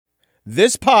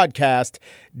this podcast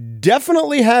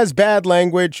definitely has bad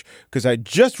language because I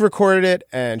just recorded it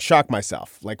and shocked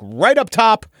myself, like right up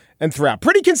top and throughout.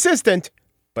 Pretty consistent,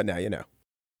 but now you know.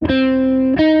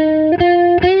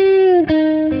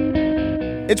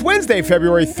 It's Wednesday,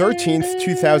 February 13th,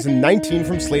 2019.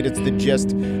 From Slate, it's The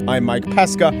Gist. I'm Mike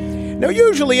Pesca. Now,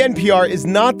 usually NPR is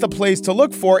not the place to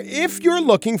look for if you're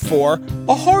looking for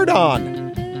a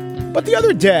hard-on. But the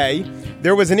other day,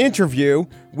 there was an interview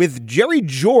with Jerry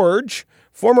George,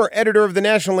 former editor of the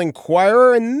National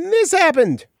Enquirer, and this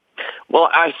happened. Well,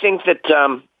 I think that,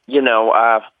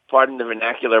 pardon the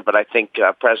vernacular, but I think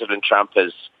President Trump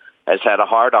has had a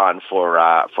hard-on for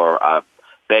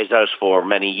Bezos for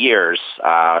many years,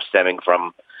 stemming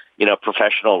from,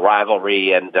 professional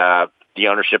rivalry and the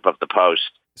ownership of the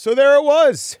Post. So there it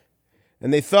was.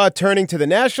 And they thought turning to the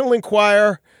National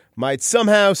Enquirer might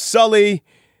somehow sully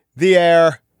the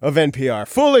air of NPR.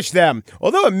 Foolish them.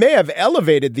 Although it may have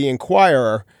elevated the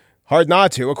Enquirer, hard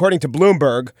not to. According to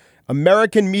Bloomberg,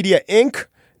 American Media Inc.,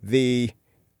 the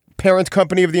parent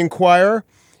company of the Enquirer,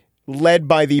 led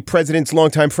by the president's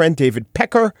longtime friend David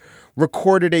Pecker,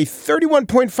 recorded a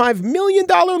 $31.5 million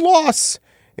loss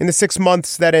in the 6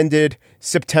 months that ended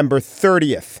September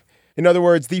 30th. In other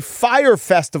words, the Fire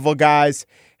Festival guys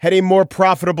had a more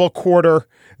profitable quarter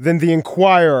than the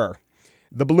Enquirer.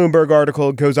 The Bloomberg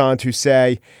article goes on to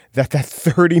say that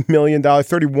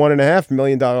 $31.5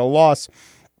 million loss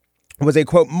was a,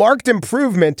 quote, marked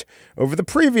improvement over the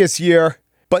previous year,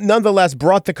 but nonetheless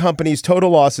brought the company's total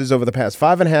losses over the past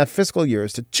 5.5 fiscal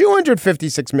years to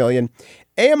 $256 million.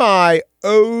 AMI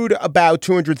owed about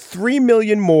 $203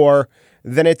 million more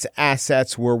than its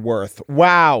assets were worth.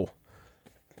 Wow.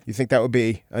 You think that would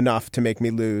be enough to make me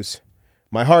lose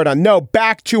my hard-on? No,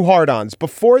 back to hard-ons.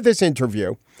 Before this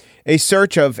interview, a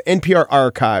search of NPR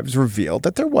archives revealed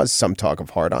that there was some talk of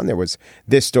hard-on. There was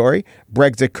this story.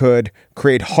 Brexit could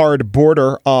create hard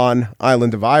border on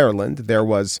island of Ireland. There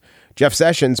was Jeff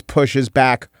Sessions pushes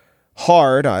back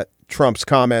hard on Trump's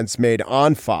comments made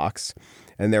on Fox.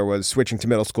 And there was switching to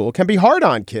middle school can be hard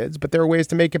on kids, but there are ways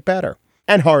to make it better.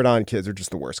 And hard on kids are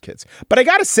just the worst kids. But I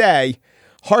got to say,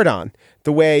 hard on,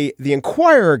 the way the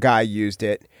Enquirer guy used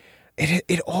it,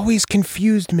 it always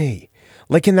confused me.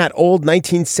 Like in that old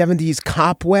 1970s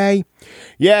cop way.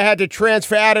 Yeah, I had to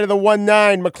transfer out of the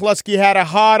 1-9. McCluskey had a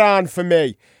hard-on for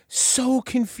me. So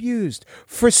confused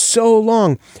for so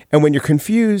long. And when you're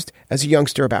confused as a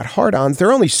youngster about hard-ons, there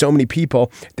are only so many people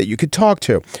that you could talk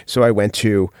to. So I went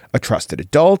to a trusted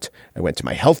adult. I went to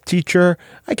my health teacher.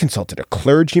 I consulted a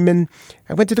clergyman.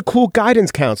 I went to the cool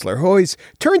guidance counselor who always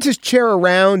turned his chair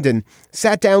around and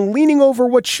sat down leaning over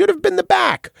what should have been the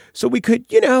back so we could,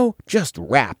 just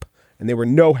rap. And they were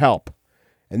no help.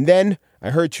 And then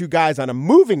I heard two guys on a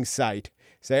moving site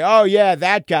say, oh, yeah,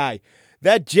 that guy.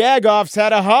 That Jagoff's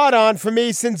had a hard-on for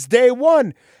me since day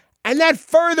one. And that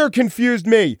further confused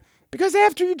me. Because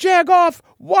after you jag off,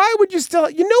 why would you still...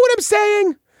 You know what I'm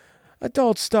saying?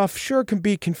 Adult stuff sure can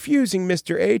be confusing,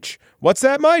 Mr. H. What's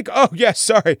that, Mike? Oh, yes,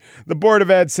 sorry. The Board of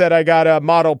Ed said I got a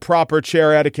model proper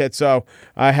chair etiquette, so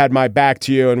I had my back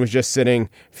to you and was just sitting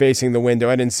facing the window.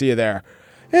 I didn't see you there.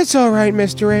 It's all right,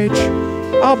 Mr. H.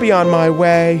 I'll be on my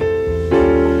way.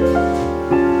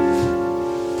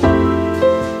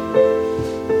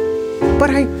 But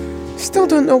I still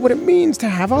don't know what it means to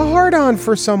have a hard-on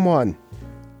for someone.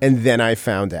 And then I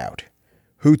found out.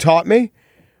 Who taught me?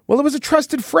 Well, it was a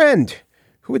trusted friend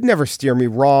who would never steer me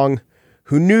wrong,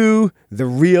 who knew the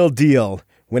real deal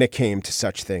when it came to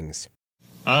such things.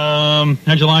 How'd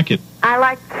you like it? I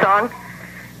like the song.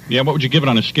 Yeah, what would you give it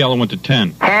on a scale of 1 to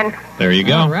 10? 10. There you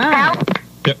go. All right.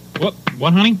 Yeah, what,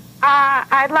 honey?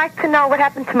 I'd like to know what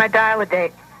happened to my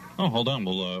dial-a-date. Oh, hold on.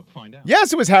 We'll find out.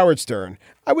 Yes, it was Howard Stern.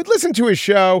 I would listen to his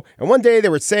show, and one day they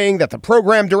were saying that the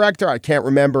program director, I can't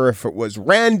remember if it was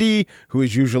Randy, who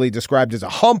is usually described as a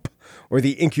hump, or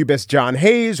the incubus John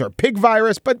Hayes, or Pig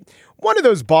Virus, but one of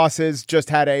those bosses just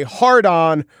had a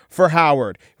hard-on for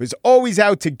Howard. He was always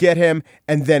out to get him,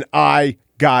 and then I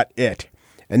got it.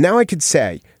 And now I could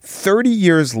say, 30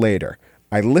 years later,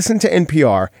 I listened to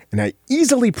NPR and I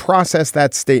easily processed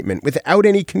that statement without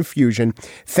any confusion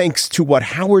thanks to what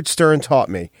Howard Stern taught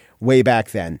me way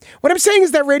back then. What I'm saying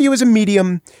is that radio is a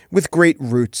medium with great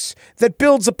roots that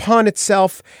builds upon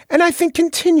itself and I think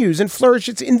continues and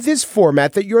flourishes in this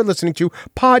format that you're listening to.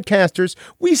 Podcasters,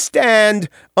 we stand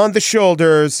on the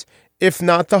shoulders, if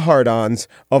not the hard-ons,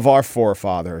 of our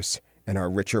forefathers and are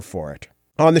richer for it.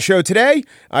 On the show today,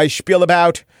 I spiel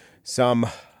about some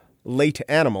late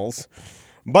animals.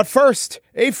 But first,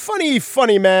 a funny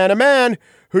man, a man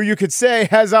who you could say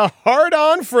has a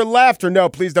hard-on for laughter. No,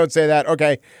 please don't say that.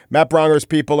 Okay, Matt Braunger's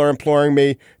people are imploring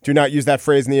me do not use that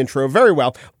phrase in the intro. Very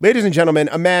well. Ladies and gentlemen,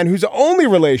 a man whose only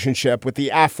relationship with the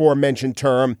aforementioned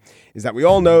term is that we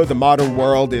all know the modern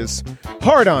world is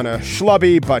hard on a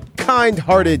schlubby but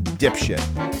kind-hearted dipshit.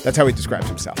 That's how he describes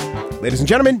himself. Ladies and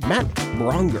gentlemen, Matt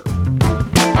Braunger.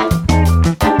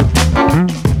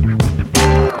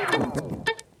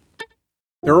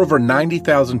 There are over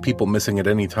 90,000 people missing at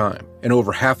any time, and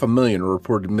over 500,000 are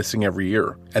reported missing every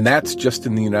year. And that's just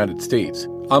in the United States.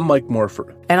 I'm Mike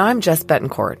Morford. And I'm Jess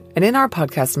Betancourt. And in our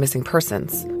podcast, Missing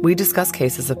Persons, we discuss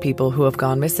cases of people who have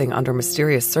gone missing under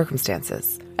mysterious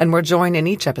circumstances. And we're joined in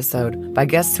each episode by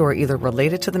guests who are either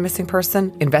related to the missing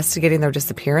person, investigating their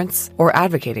disappearance, or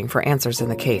advocating for answers in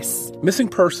the case. Missing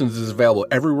Persons is available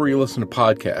everywhere you listen to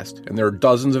podcasts, and there are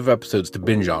dozens of episodes to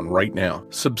binge on right now.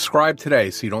 Subscribe today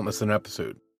so you don't miss an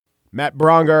episode. Matt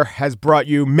Braunger has brought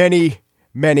you many,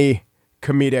 many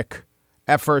comedic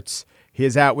efforts. He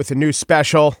is out with a new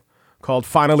special called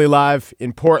Finally Live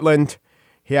in Portland.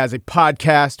 He has a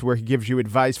podcast where he gives you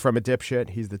advice from a dipshit.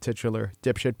 He's the titular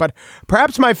dipshit. But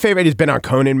perhaps my favorite, he's been on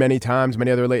Conan many times,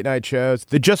 many other late night shows,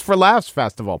 the Just for Laughs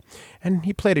Festival. And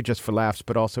he played it just for laughs,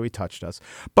 but also he touched us.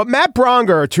 But Matt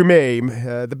Braunger, to me,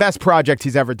 the best project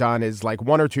he's ever done is like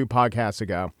 1 or 2 podcasts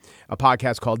ago, a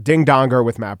podcast called Ding Donger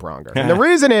with Matt Braunger. And the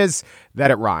reason is that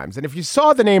it rhymes. And if you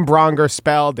saw the name Braunger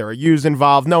spelled, there are U's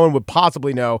involved, no one would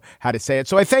possibly know how to say it.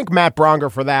 So I thank Matt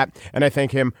Braunger for that, and I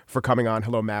thank him for coming on.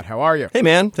 Hello, Matt. How are you? Hey,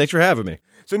 man. Thanks for having me.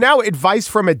 So now advice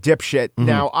from a dipshit. Mm-hmm.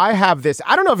 Now I have this,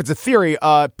 I don't know if it's a theory.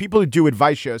 People who do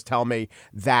advice shows tell me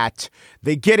that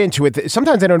they get into it.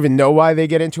 Sometimes they don't even know why they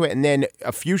get into it. And then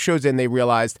a few shows in, they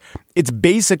realized it's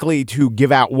basically to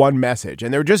give out one message.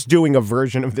 And they're just doing a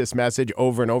version of this message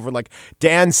over and over, like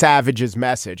Dan Savage's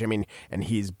message. I mean, and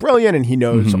he's brilliant and he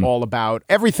knows all about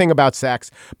everything about sex.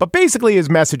 But basically his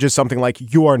message is something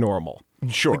like, you are normal.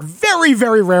 Sure. Like very,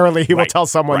 very rarely he will tell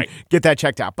someone, get that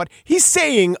checked out. But he's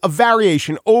saying a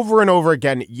variation over and over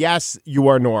again, yes, you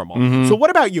are normal. Mm-hmm. So what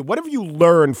about you? What have you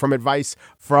learned from advice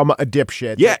from a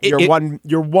dipshit? Yeah,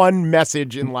 your one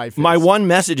message in life is? My one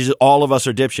message is all of us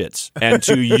are dipshits. And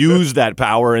to use that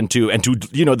power and to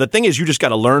the thing is you just got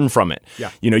to learn from it. Yeah.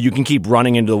 You can keep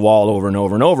running into the wall over and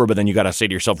over and over, but then you got to say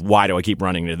to yourself, why do I keep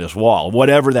running into this wall?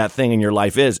 Whatever that thing in your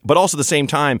life is. But also at the same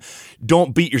time,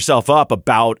 don't beat yourself up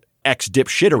about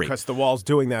dipshittery. Because the wall's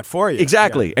doing that for you.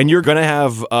 Exactly. Yeah. And you're going to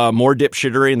have more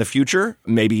dipshittery in the future,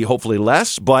 maybe hopefully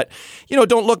less, but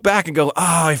don't look back and go,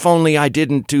 if only I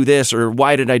didn't do this or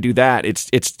why did I do that?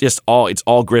 It's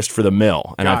all grist for the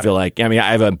mill. And I feel like, I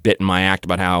have a bit in my act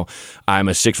about how I'm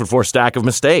a 6'4" stack of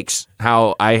mistakes,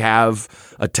 how I have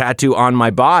a tattoo on my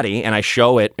body and I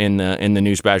show it in the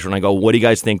new special and I go, what do you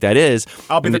guys think that is?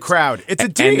 I'll be the crowd. It's a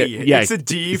D. It's a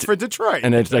D for Detroit.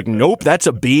 And it's like, nope, that's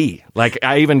a B. Like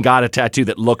I even got a tattoo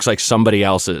that looks like somebody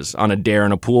else's on a dare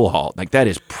in a pool hall. Like that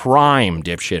is prime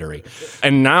dipshittery.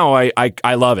 And now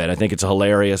I love it. I think it's a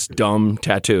hilarious, dumb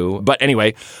tattoo. But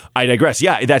anyway, I digress.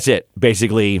 Yeah, that's it.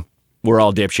 Basically, we're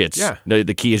all dipshits. Yeah.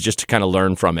 The key is just to kind of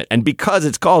learn from it. And because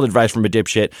it's called advice from a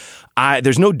dipshit,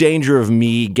 there's no danger of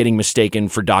me getting mistaken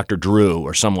for Dr. Drew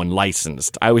or someone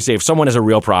licensed. I always say if someone has a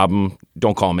real problem,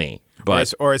 don't call me.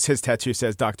 But, or as his tattoo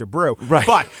says, Dr. Brew. Right.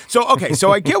 But,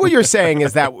 so I get what you're saying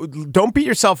is that don't beat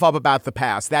yourself up about the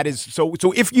past. That is, so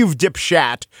if you've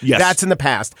dipshat, that's in the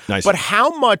past. Nice. But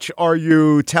how much are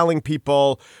you telling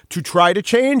people to try to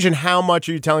change and how much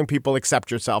are you telling people accept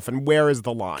yourself and where is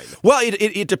the line? Well,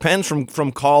 it depends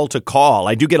from call to call.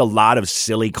 I do get a lot of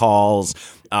silly calls.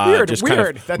 Weird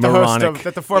that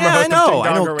the former host I of Ding know.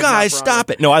 Donger Guys, stop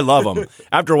it. No, I love them.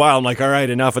 After a while, I'm like, all right,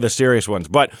 enough of the serious ones.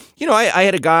 But I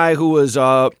had a guy who was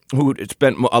who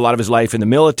spent a lot of his life in the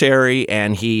military,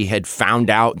 and he had found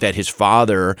out that his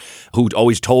father, who'd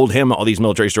always told him all these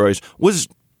military stories, was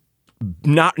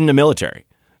not in the military.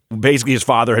 Basically, his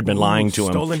father had been lying to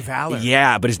him. Stolen valor.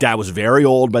 Yeah, but his dad was very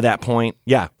old by that point.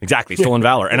 Yeah, exactly. Stolen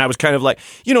valor. And I was kind of like,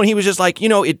 he was just like,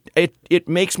 it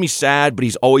makes me sad, but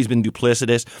he's always been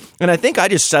duplicitous. And I think I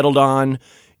just settled on,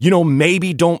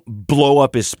 maybe don't blow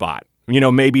up his spot.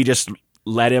 Maybe just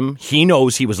let him. He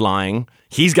knows he was lying.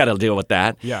 He's got to deal with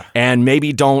that. Yeah. And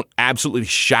maybe don't absolutely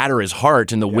shatter his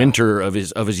heart in the winter of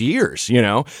his years,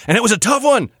 And it was a tough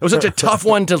one. It was such a tough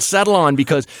one to settle on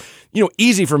because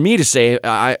easy for me to say.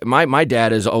 My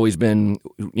dad has always been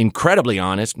incredibly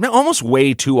honest, almost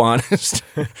way too honest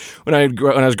when I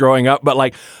was growing up. But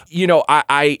like,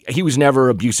 he was never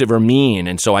abusive or mean,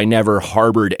 and so I never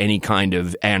harbored any kind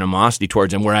of animosity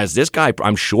towards him. Whereas this guy,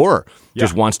 I'm sure,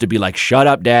 just wants to be like, "Shut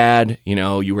up, Dad.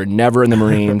 You were never in the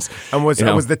Marines." And was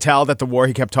the tell that the war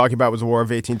he kept talking about was the War of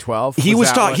 1812?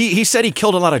 He said he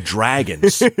killed a lot of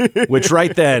dragons, which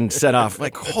right then set off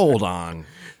like, hold on.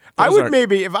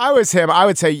 If I was him, I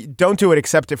would say don't do it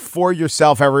except if for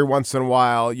yourself every once in a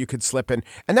while you could slip in.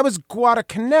 And that was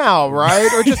Guadalcanal,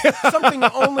 right? Or just something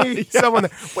only someone.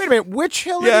 Wait a minute, which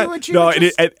hill would you? No,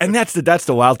 and that's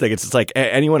the wild thing. It's like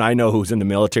anyone I know who's in the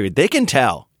military, they can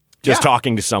tell. Just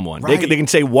talking to someone. Right. They can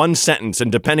say one sentence,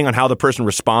 and depending on how the person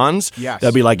responds,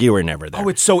 they'll be like, you were never there. Oh,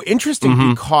 it's so interesting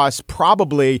because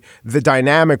probably the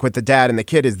dynamic with the dad and the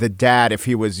kid is the dad, if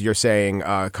he was, you're saying,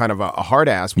 kind of a hard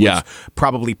ass, was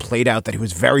probably played out that he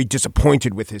was very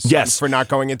disappointed with his son for not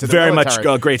going into the military.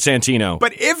 Very much great Santino.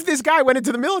 But if this guy went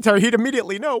into the military, he'd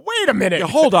immediately know, wait a minute.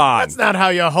 Hold on. That's not how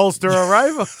you holster a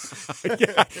rifle.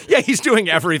 He's doing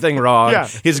everything wrong. Yeah.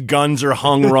 His guns are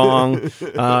hung wrong.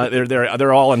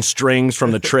 They're all in strings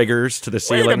from the triggers to the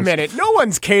ceilings. Wait a minute. No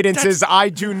one's cadence is I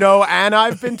do know and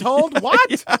I've been told.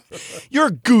 What? You're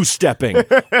goose-stepping.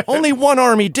 Only one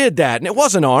army did that, and it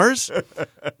wasn't ours.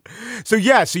 So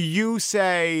you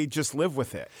say just live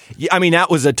with it. Yeah, I mean, that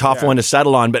was a tough one to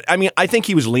settle on, but I mean, I think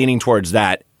he was leaning towards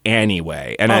that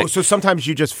anyway. And so sometimes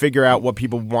you just figure out what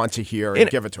people want to hear and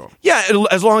give it to them. Yeah,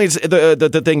 as long as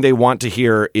the thing they want to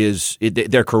hear is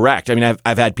they're correct. I mean,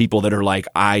 I've had people that are like,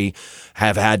 I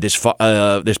have had this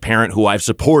parent who I've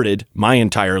supported my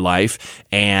entire life,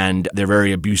 and they're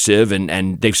very abusive,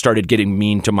 and they've started getting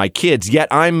mean to my kids. Yet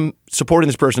I'm supporting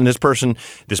this person.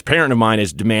 This parent of mine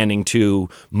is demanding to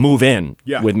move in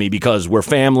with me because we're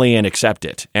family and accept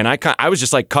it. And I was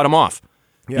just like, cut them off.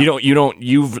 Yeah.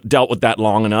 You've dealt with that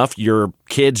long enough. Your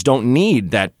kids don't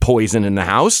need that poison in the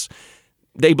house.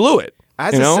 They blew it.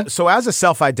 So as a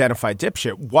self-identified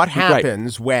dipshit, what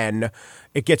happens when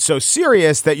it gets so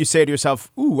serious that you say to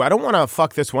yourself, ooh, I don't want to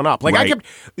fuck this one up? Like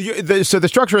so the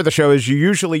structure of the show is you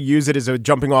usually use it as a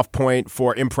jumping off point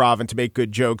for improv and to make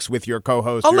good jokes with your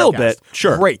co-host. A little bit,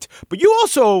 sure. Great. But you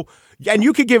also... And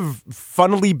you could give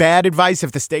funnily bad advice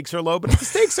if the stakes are low, but if the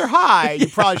stakes are high, you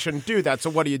probably shouldn't do that. So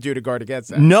what do you do to guard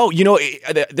against that? No,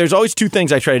 there's always two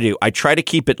things I try to do. I try to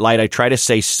keep it light. I try to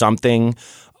say something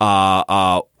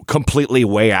completely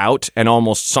way out and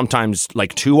almost sometimes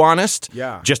like too honest.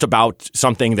 Yeah. Just about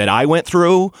something that I went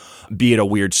through, be it a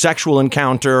weird sexual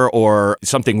encounter or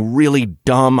something really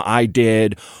dumb I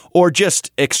did, or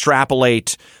just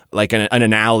extrapolate like an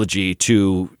analogy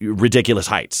to ridiculous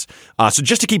heights. So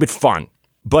just to keep it fun.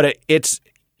 But it's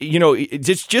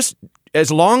just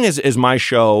as long as my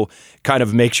show kind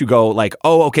of makes you go like,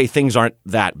 oh, okay, things aren't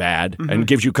that bad, and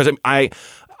gives you, because I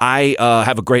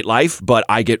have a great life, but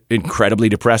I get incredibly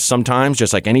depressed sometimes,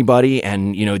 just like anybody,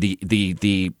 and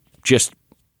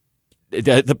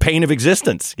the pain of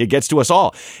existence, it gets to us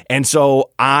all. And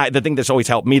so the thing that's always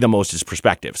helped me the most is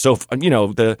perspective. So,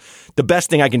 the best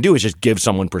thing I can do is just give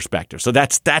someone perspective. So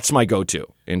that's my go-to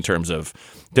in terms of,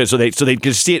 so they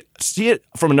can see it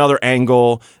from another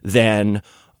angle than,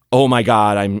 oh my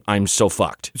God, I'm so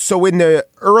fucked. So in the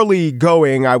early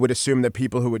going, I would assume that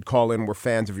people who would call in were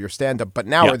fans of your stand-up, but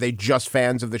now are they just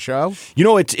fans of the show?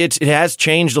 It has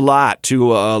changed a lot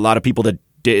to a lot of people that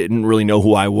didn't really know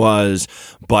who I was,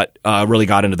 but really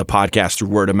got into the podcast through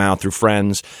word of mouth, through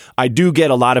friends. I do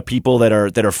get a lot of people that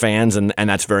are fans, and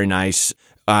that's very nice.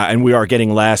 And we are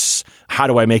getting less, how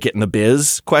do I make it in the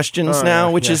biz questions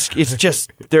now, which is, it's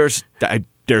just, there's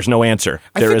no answer.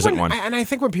 There isn't one. And I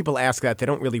think when people ask that, they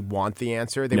don't really want the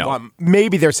answer.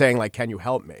 Maybe they're saying like, can you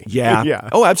help me? Yeah. Yeah.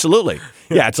 Oh, absolutely.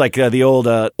 Yeah. It's like the old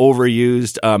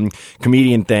overused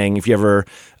comedian thing. If you ever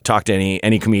talk to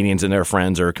any comedians and their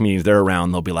friends or comedians they're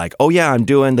around, they'll be like, oh yeah, I'm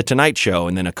doing the Tonight Show.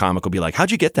 And then a comic will be like,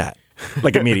 how'd you get that?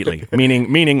 Like immediately.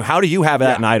 meaning, how do you have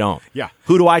that and I don't? Yeah.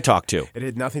 Who do I talk to? It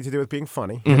had nothing to do with being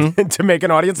funny, to make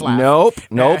an audience laugh. Nope.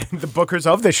 And the bookers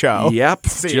of the show. Yep.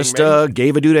 Just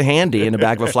gave a dude a handy in the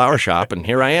back of a flower shop, and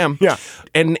here I am. Yeah.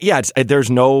 And yeah,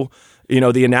 there's no...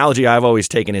 the analogy I've always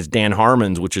taken is Dan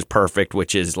Harmon's, which is perfect,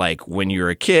 which is like when you're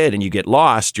a kid and you get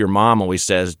lost, your mom always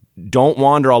says, don't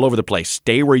wander all over the place.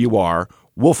 Stay where you are.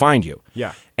 We'll find you.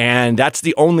 Yeah. And that's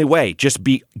the only way. Just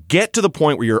get to the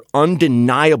point where you're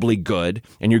undeniably good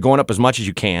and you're going up as much as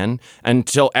you can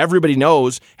until everybody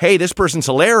knows, hey, this person's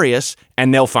hilarious,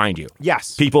 and they'll find you.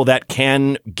 Yes. People that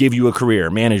can give you a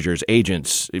career, managers,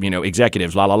 agents,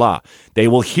 executives, la la la. They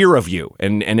will hear of you.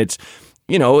 And it's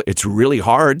it's really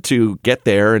hard to get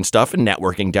there and stuff, and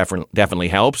networking definitely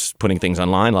helps, putting things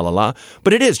online, la, la, la.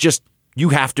 But it is just, you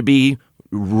have to be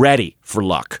ready for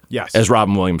luck, yes, as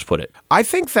Robin Williams put it. I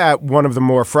think that one of the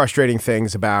more frustrating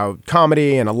things about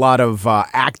comedy and a lot of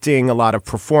acting, a lot of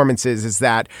performances is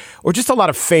that, or just a lot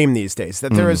of fame these days,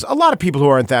 that there is a lot of people who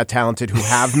aren't that talented who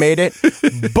have made it,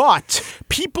 but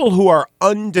people who are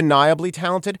undeniably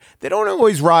talented, they don't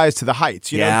always rise to the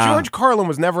heights. You know, George Carlin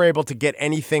was never able to get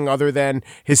anything other than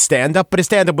his stand-up, but his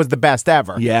stand-up was the best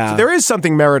ever. Yeah. So there is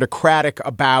something meritocratic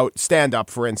about stand-up,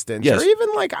 for instance. Yes. Or even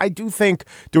I do think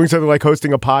doing something like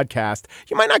hosting a podcast,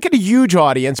 you might not get a huge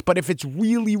audience, but if it's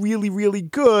really, really, really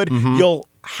good, you'll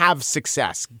have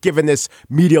success given this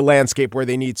media landscape where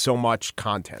they need so much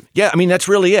content. Yeah, I mean, that's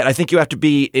really it. I think you have to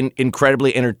be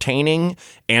incredibly entertaining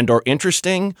and or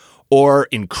interesting or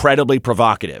incredibly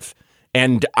provocative.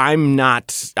 And I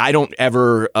don't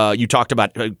ever, you talked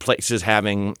about places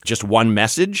having just one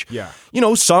message. Yeah.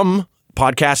 Some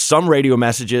podcasts, some radio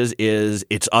messages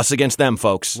it's us against them,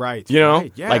 folks. Right.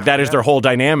 Right, yeah, that is their whole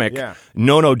dynamic. Yeah.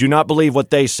 No, do not believe what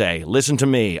they say. Listen to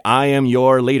me. I am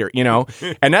your leader,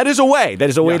 And that is a way. That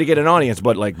is a way to get an audience,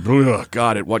 but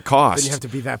God, at what cost? Then you have to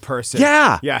be that person.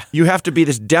 Yeah. Yeah. You have to be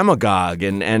this demagogue.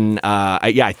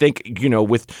 I think,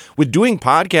 with doing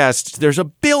podcasts, there's a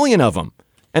billion of them.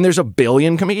 And there's a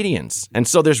billion comedians. And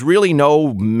so there's really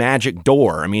no magic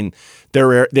door. I mean,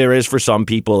 there is for some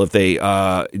people if they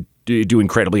do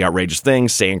incredibly outrageous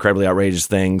things, say incredibly outrageous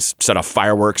things, set off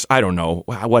fireworks, I don't know,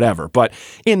 whatever. But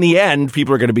in the end,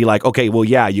 people are going to be like, okay, well,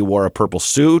 yeah, you wore a purple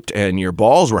suit and your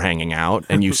balls were hanging out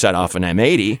and you set off an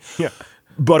M80. Yeah.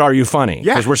 But are you funny?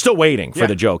 Yeah. Because we're still waiting for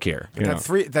the joke here. That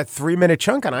 3-minute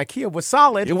chunk on IKEA was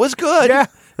solid. It was good. Yeah.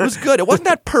 It was good. It wasn't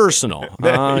that personal.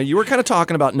 You were kind of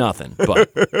talking about nothing.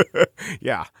 But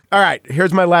yeah. All right.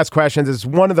 Here's my last question. This is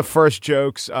one of the first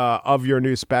jokes of your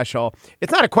new special.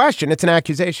 It's not a question. It's an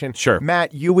accusation. Sure.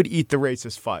 Matt, you would eat the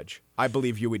racist fudge. I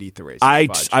believe you would eat the racist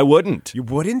fudge. I wouldn't. You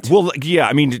wouldn't? Well, yeah.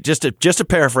 I mean, just to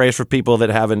paraphrase for people that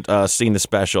haven't seen the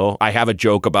special, I have a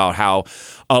joke about how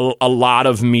a lot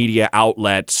of media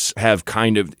outlets have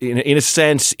kind of, in a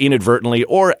sense, inadvertently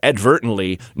or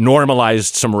advertently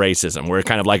normalized some racism, where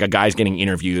kind of like a guy's getting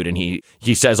interviewed and he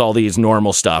says all these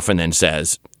normal stuff and then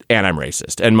says, and I'm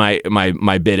racist. And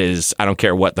my bit is, I don't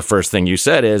care what the first thing you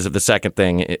said is. If the second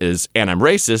thing is, and I'm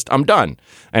racist, I'm done.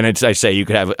 And I say you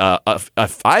could have I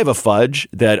have a fudge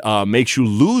that makes you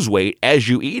lose weight as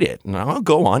you eat it. And I'll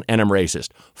go on, and I'm racist.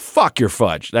 Fuck your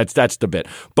fudge. That's the bit.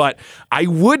 But I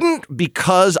wouldn't,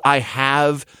 because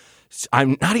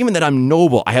I'm not even that I'm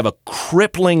noble. I have a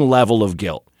crippling level of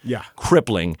guilt. Yeah.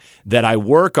 Crippling that I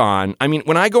work on. I mean,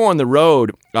 when I go on the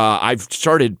road, I've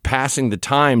started passing the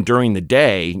time during the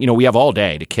day. We have all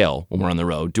day to kill when we're on the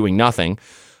road doing nothing,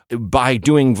 by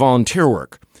doing volunteer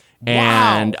work. Wow.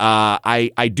 And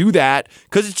I do that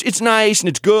because it's nice and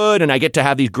it's good, and I get to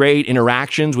have these great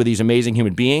interactions with these amazing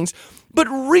human beings. But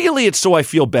really, it's so I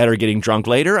feel better getting drunk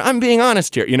later. I'm being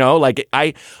honest here.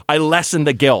 I lessen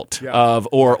the guilt of,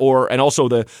 and also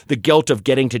the guilt of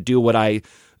getting to do what I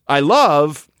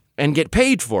love and get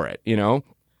paid for it,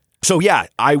 So yeah,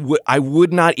 I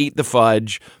would not eat the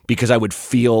fudge because I would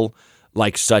feel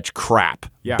like such crap.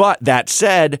 Yeah. But that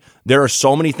said, there are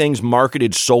so many things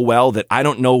marketed so well that I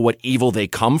don't know what evil they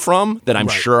come from that I'm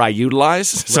sure I utilize.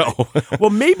 So,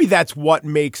 well, maybe that's what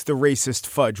makes the racist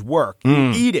fudge work.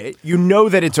 You eat it, you know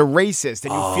that it's a racist,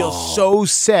 and you feel so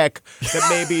sick that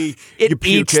maybe it you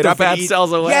puke eats it the up fat and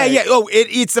cells away. Yeah. Oh, it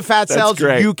eats the fat cells.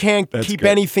 Great. You can't keep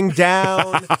anything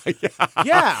down.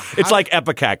 Yeah. It's like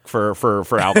Epicac for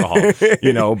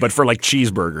alcohol, but for like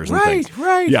cheeseburgers and things.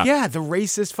 Right. Yeah, the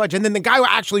racist fudge. And then the guy who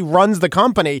actually runs the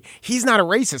company, he's not a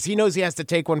racist. He knows he has to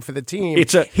take one for the team.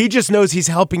 He just knows he's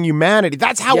helping humanity.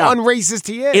 That's how unracist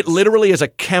he is. It literally is a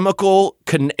chemical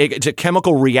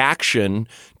reaction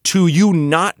to you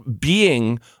not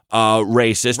being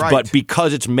racist, but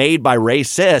because it's made by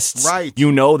racists,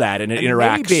 you know that, and it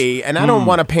interacts. Maybe, and I don't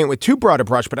want to paint with too broad a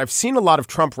brush, but I've seen a lot of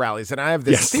Trump rallies, and I have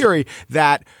this theory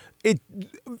that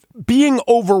being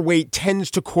overweight tends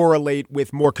to correlate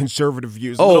with more conservative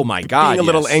views. My God, being a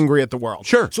little angry at the world.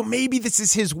 Sure. So maybe this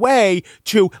is his way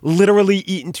to literally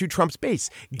eat into Trump's base.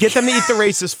 Get them to eat the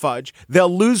racist fudge. They'll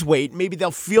lose weight. Maybe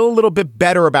they'll feel a little bit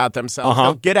better about themselves.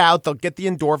 They'll get out. They'll get the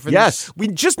endorphins. Yes. We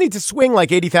just need to swing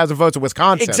like 80,000 votes in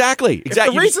Wisconsin. Exactly. If the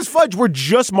racist fudge were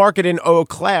just marketed in Eau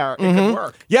Claire, it could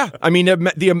work. Yeah. I mean,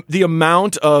 the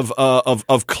amount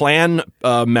of Klan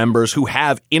members who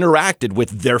have interacted with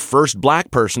their first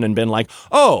black person and been like,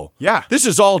 oh, this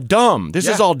is all dumb. This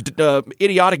is all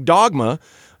idiotic dogma.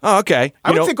 Oh, okay.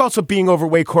 I would think also being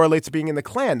overweight correlates to being in the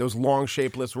Klan, those long,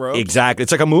 shapeless robes. Exactly.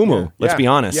 It's like a muumuu, let's be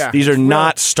honest. Yeah. These are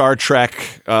not Star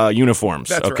Trek uniforms,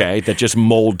 that just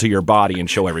mold to your body and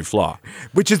show every flaw.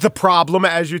 Which is the problem,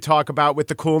 as you talk about, with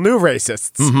the cool new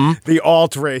racists, the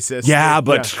alt racists. Yeah,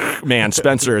 but man,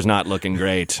 Spencer is not looking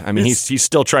great. I mean, he's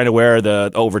still trying to wear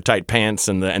the over-tight pants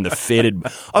and the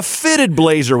fitted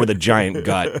blazer with a giant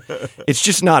gut. It's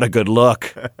just not a good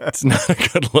look. It's not a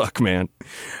good look, man.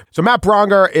 So Matt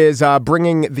Braunger is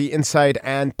bringing the insight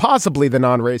and possibly the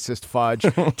non-racist fudge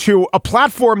to a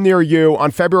platform near you on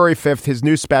February 5th. His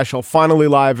new special, finally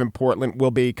live in Portland,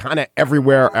 will be kind of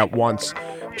everywhere at once.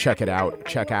 Check it out.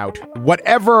 Check out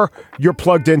whatever you're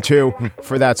plugged into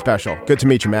for that special. Good to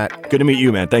meet you, Matt. Good to meet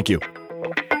you, man. Thank you.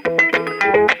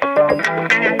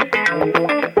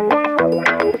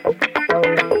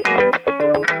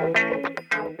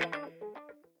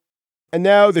 And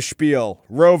now the spiel.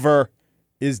 Rover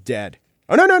is dead.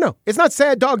 Oh, no. It's not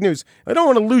sad dog news. I don't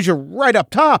want to lose you right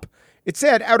up top. It's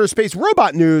sad outer space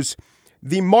robot news.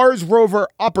 The Mars rover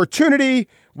Opportunity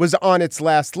was on its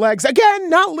last legs. Again,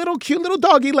 not little cute little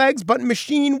doggy legs, but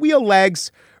machine wheel legs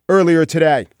earlier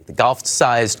today. The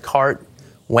golf-sized cart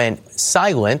went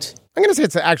silent. I'm going to say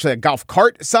it's actually a golf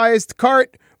cart-sized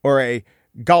cart or a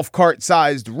golf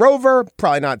cart-sized rover.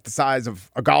 Probably not the size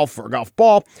of a golf or a golf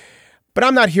ball. But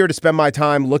I'm not here to spend my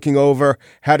time looking over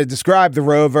how to describe the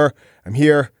rover. I'm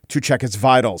here to check its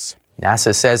vitals.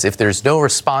 NASA says if there's no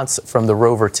response from the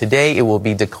rover today, it will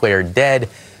be declared dead.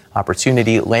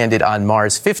 Opportunity landed on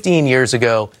Mars 15 years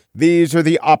ago. These are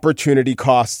the opportunity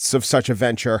costs of such a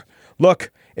venture.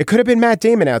 Look, it could have been Matt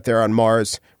Damon out there on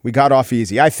Mars. We got off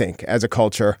easy, I think, as a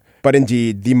culture. But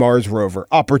indeed, the Mars rover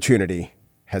Opportunity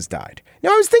has died. Now,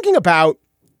 I was thinking about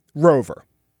Rover,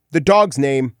 the dog's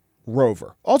name,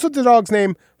 Rover. Also the dog's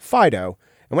name, Fido.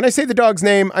 And when I say the dog's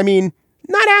name, I mean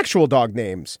not actual dog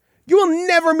names. You will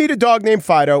never meet a dog named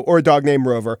Fido or a dog named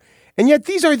Rover. And yet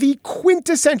these are the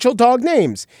quintessential dog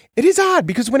names. It is odd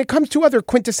because when it comes to other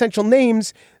quintessential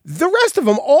names, the rest of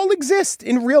them all exist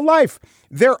in real life.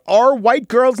 There are white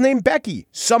girls named Becky.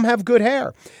 Some have good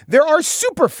hair. There are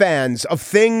super fans of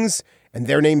things, and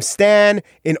their name's Stan.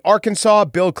 In Arkansas,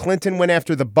 Bill Clinton went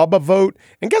after the Bubba vote.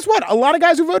 And guess what? A lot of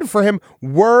guys who voted for him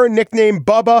were nicknamed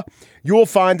Bubba. You will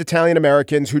find Italian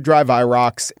Americans who drive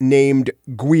IROCs named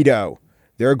Guido.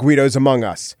 There are Guidos among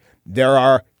us. There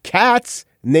are cats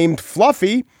named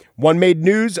Fluffy. One made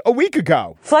news a week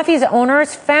ago. Fluffy's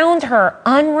owners found her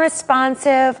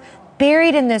unresponsive,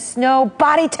 buried in the snow.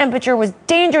 Body temperature was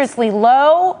dangerously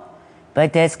low.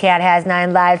 But this cat has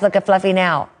 9 lives. Look at Fluffy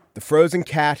now. The frozen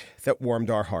cat that warmed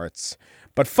our hearts.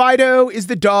 But Fido is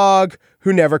the dog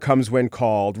who never comes when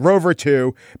called. Rover,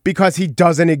 too, because he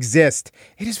doesn't exist.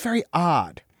 It is very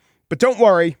odd. But don't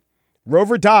worry,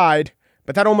 Rover died,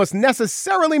 but that almost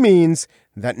necessarily means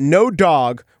that no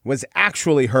dog was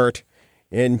actually hurt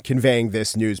in conveying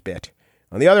this news bit.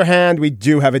 On the other hand, we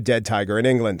do have a dead tiger in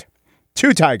England.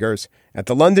 2 tigers at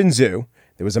the London Zoo.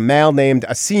 There was a male named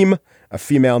Asim, a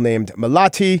female named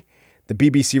Melati. The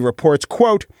BBC reports,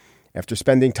 quote, after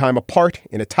spending time apart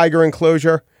in a tiger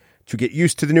enclosure to get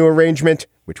used to the new arrangement,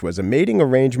 which was a mating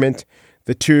arrangement,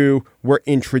 the two were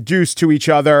introduced to each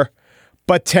other,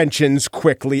 but tensions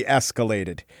quickly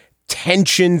escalated.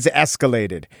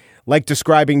 Like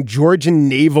describing Georgian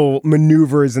naval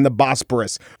maneuvers in the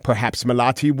Bosporus. Perhaps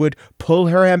Melati would pull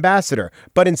her ambassador,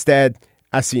 but instead,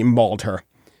 Asim mauled her.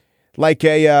 Like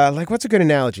what's a good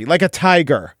analogy? Like a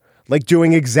tiger. Like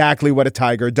doing exactly what a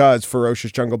tiger does.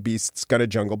 Ferocious jungle beast's got a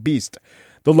jungle beast.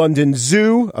 The London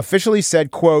Zoo officially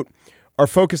said, quote, our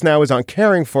focus now is on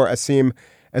caring for Asim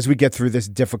as we get through this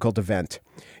difficult event.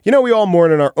 You know, we all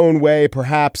mourn in our own way,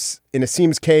 perhaps in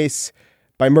Asim's case,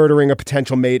 by murdering a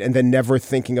potential mate and then never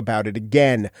thinking about it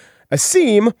again.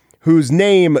 Asim, whose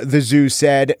name, the zoo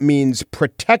said, means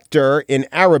protector in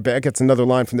Arabic. It's another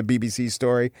line from the BBC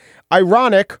story.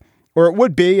 Ironic, or it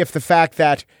would be if the fact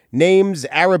that names,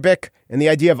 Arabic, and the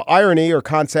idea of irony are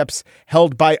concepts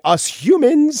held by us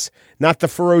humans, not the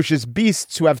ferocious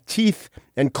beasts who have teeth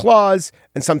and claws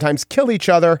and sometimes kill each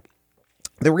other.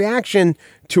 The reaction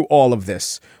to all of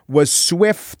this was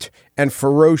swift and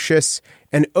ferocious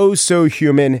and oh so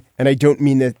human, and I don't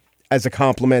mean it as a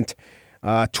compliment.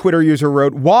 Twitter user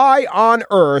wrote, why on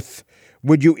earth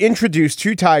would you introduce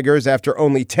 2 tigers after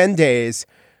only 10 days?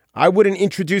 I wouldn't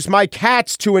introduce my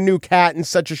cats to a new cat in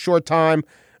such a short time.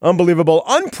 Unbelievable.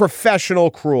 Unprofessional,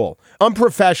 cruel.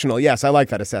 Unprofessional. Yes, I like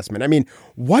that assessment. I mean,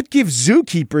 what gives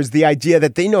zookeepers the idea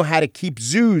that they know how to keep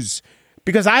zoos?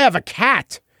 Because I have a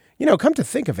cat. You know, come to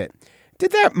think of it,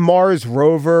 did that Mars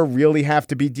rover really have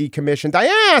to be decommissioned? I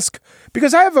ask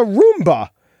because I have a Roomba.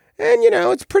 And,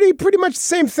 it's pretty much the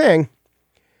same thing.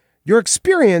 Your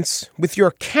experience with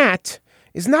your cat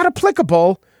is not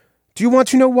applicable. Do you want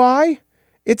to know why?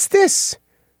 It's this.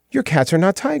 Your cats are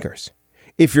not tigers.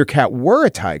 If your cat were a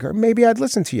tiger, maybe I'd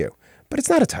listen to you. But it's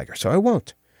not a tiger, so I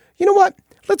won't. You know what?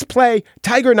 Let's play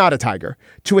Tiger Not a Tiger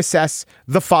to assess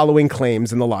the following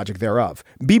claims and the logic thereof.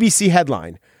 BBC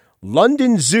headline,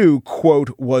 London Zoo,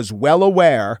 quote, was well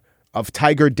aware of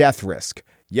tiger death risk.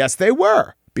 Yes, they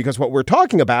were, because what we're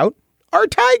talking about are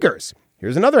tigers.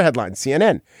 Here's another headline,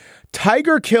 CNN.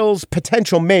 Tiger kills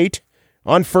potential mate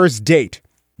on first date.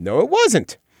 No, it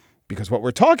wasn't, because what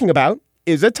we're talking about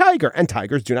is a tiger, and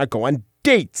tigers do not go on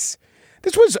dates.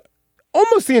 This was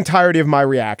almost the entirety of my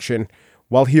reaction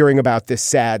while hearing about this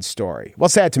sad story. Well,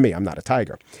 sad to me, I'm not a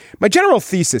tiger. My general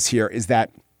thesis here is that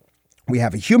we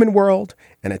have a human world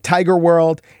and a tiger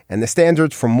world, and the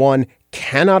standards from one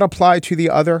cannot apply to the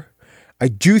other. I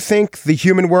do think the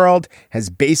human world has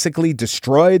basically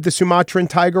destroyed the Sumatran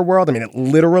tiger world. I mean, it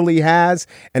literally has,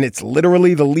 and it's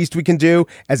literally the least we can do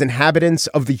as inhabitants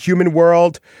of the human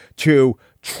world to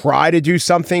try to do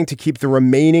something to keep the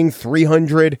remaining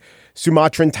 300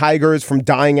 Sumatran tigers from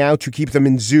dying out, to keep them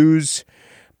in zoos.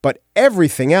 But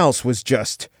everything else was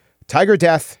just tiger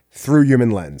death through human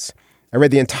lens. I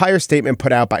read the entire statement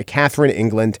put out by Catherine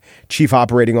England, Chief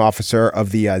Operating Officer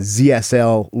of the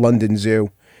ZSL London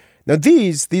Zoo. Now,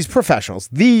 these professionals,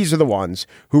 these are the ones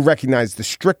who recognize the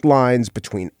strict lines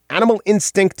between animal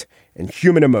instinct and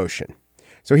human emotion.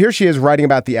 So here she is writing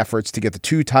about the efforts to get the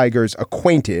two tigers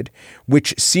acquainted,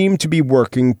 which seemed to be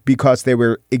working because they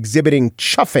were exhibiting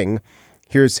chuffing.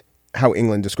 Here's how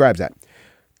England describes that.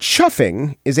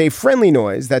 Chuffing is a friendly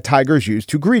noise that tigers use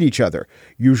to greet each other,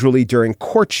 usually during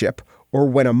courtship or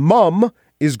when a mom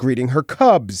is greeting her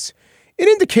cubs. It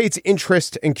indicates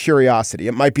interest and curiosity.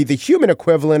 It might be the human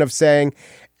equivalent of saying,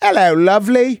 hello,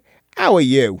 lovely. How are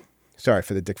you? Sorry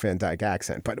for the Dick Van Dyke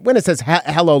accent, but when it says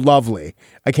hello, lovely,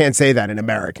 I can't say that in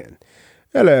American.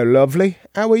 Hello, lovely.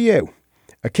 How are you?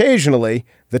 Occasionally,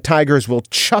 the tigers will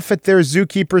chuff at their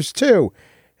zookeepers too,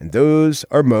 and those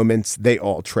are moments they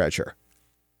all treasure.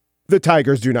 The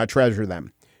tigers do not treasure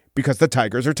them because the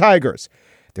tigers are tigers.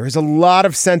 There is a lot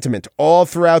of sentiment all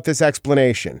throughout this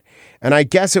explanation, and I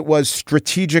guess it was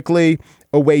strategically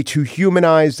a way to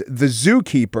humanize the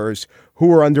zookeepers who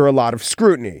were under a lot of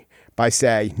scrutiny by,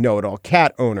 say, know-it-all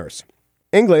cat owners.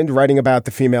 England, writing about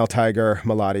the female tiger,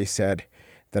 Melody, said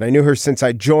that I knew her since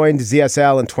I joined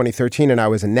ZSL in 2013, and I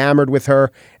was enamored with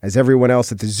her. As everyone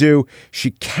else at the zoo,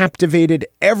 she captivated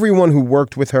everyone who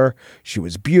worked with her. She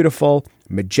was beautiful,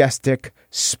 majestic,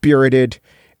 spirited,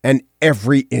 and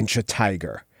every inch a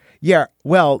tiger. Yeah,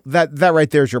 well, that right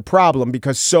there's your problem,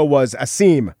 because so was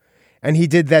Asim. And he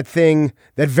did that thing,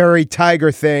 that very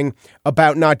tiger thing,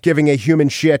 about not giving a human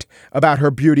shit about her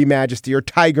beauty, majesty, or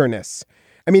tigerness.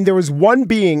 I mean, there was one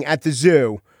being at the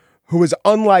zoo who was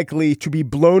unlikely to be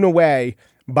blown away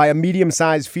by a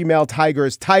medium-sized female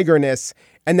tiger's tigerness,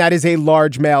 and that is a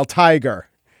large male tiger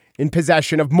in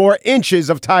possession of more inches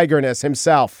of tigerness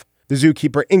himself. The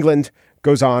zookeeper England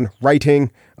goes on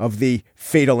writing of the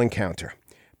fatal encounter.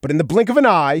 But in the blink of an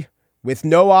eye, with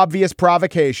no obvious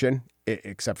provocation,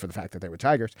 except for the fact that they were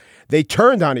tigers, they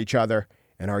turned on each other,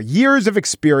 and our years of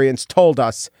experience told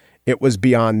us it was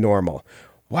beyond normal.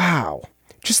 Wow.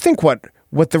 Just think what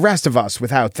the rest of us,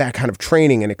 without that kind of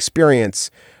training and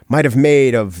experience, might have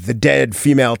made of the dead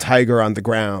female tiger on the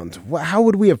ground. How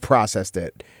would we have processed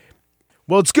it?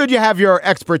 Well, it's good you have your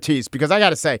expertise, because I got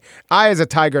to say, I, as a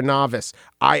tiger novice,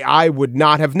 I would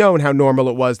not have known how normal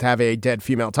it was to have a dead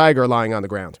female tiger lying on the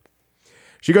ground.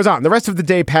 She goes on, the rest of the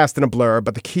day passed in a blur,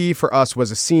 but the key for us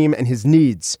was Asim and his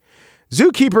needs.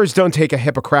 Zookeepers don't take a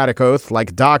Hippocratic oath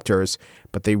like doctors,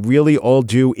 but they really all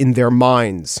do in their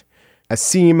minds.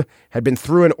 Asim had been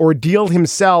through an ordeal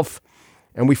himself,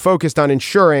 and we focused on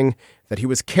ensuring that he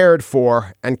was cared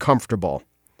for and comfortable.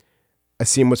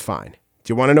 Asim was fine.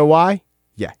 Do you want to know why?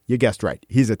 Yeah, you guessed right.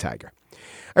 He's a tiger.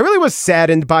 I really was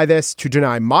saddened by this. To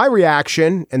deny my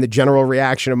reaction, and the general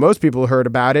reaction of most people who heard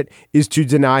about it, is to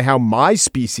deny how my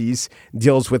species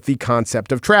deals with the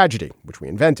concept of tragedy, which we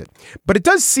invented. But it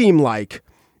does seem like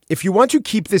if you want to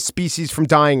keep this species from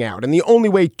dying out, and the only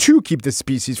way to keep this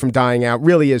species from dying out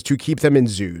really is to keep them in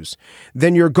zoos,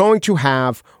 then you're going to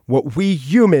have what we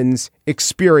humans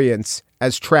experience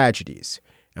as tragedies,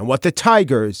 and what the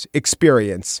tigers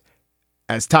experience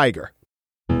as tiger.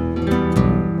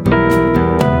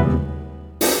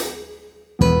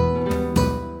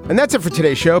 And that's it for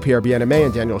today's show. Pierre Bien-Aimé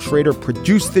and Daniel Schrader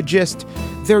produced The Gist.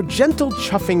 Their gentle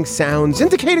chuffing sounds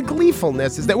indicate a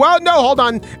gleefulness. Well, no, hold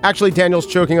on. Actually, Daniel's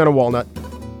choking on a walnut.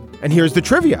 And here's the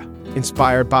trivia,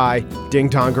 inspired by Ding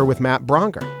Donger with Matt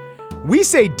Braunger. We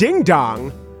say ding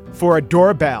dong for a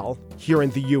doorbell here in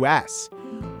the U.S.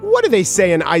 What do they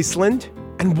say in Iceland?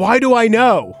 And why do I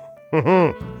know?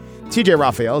 TJ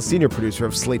Raphael is senior producer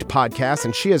of Slate Podcasts,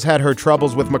 and she has had her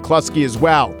troubles with McCluskey as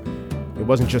well. It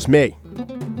wasn't just me.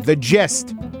 The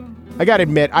gist. I gotta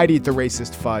admit, I'd eat the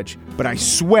racist fudge, but I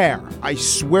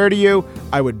swear to you,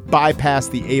 I would bypass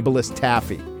the ableist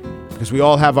taffy. Because we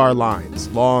all have our lines,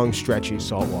 long, stretchy,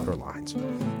 saltwater lines.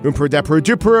 Un Peru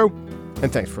de Peru,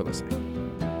 and thanks for listening.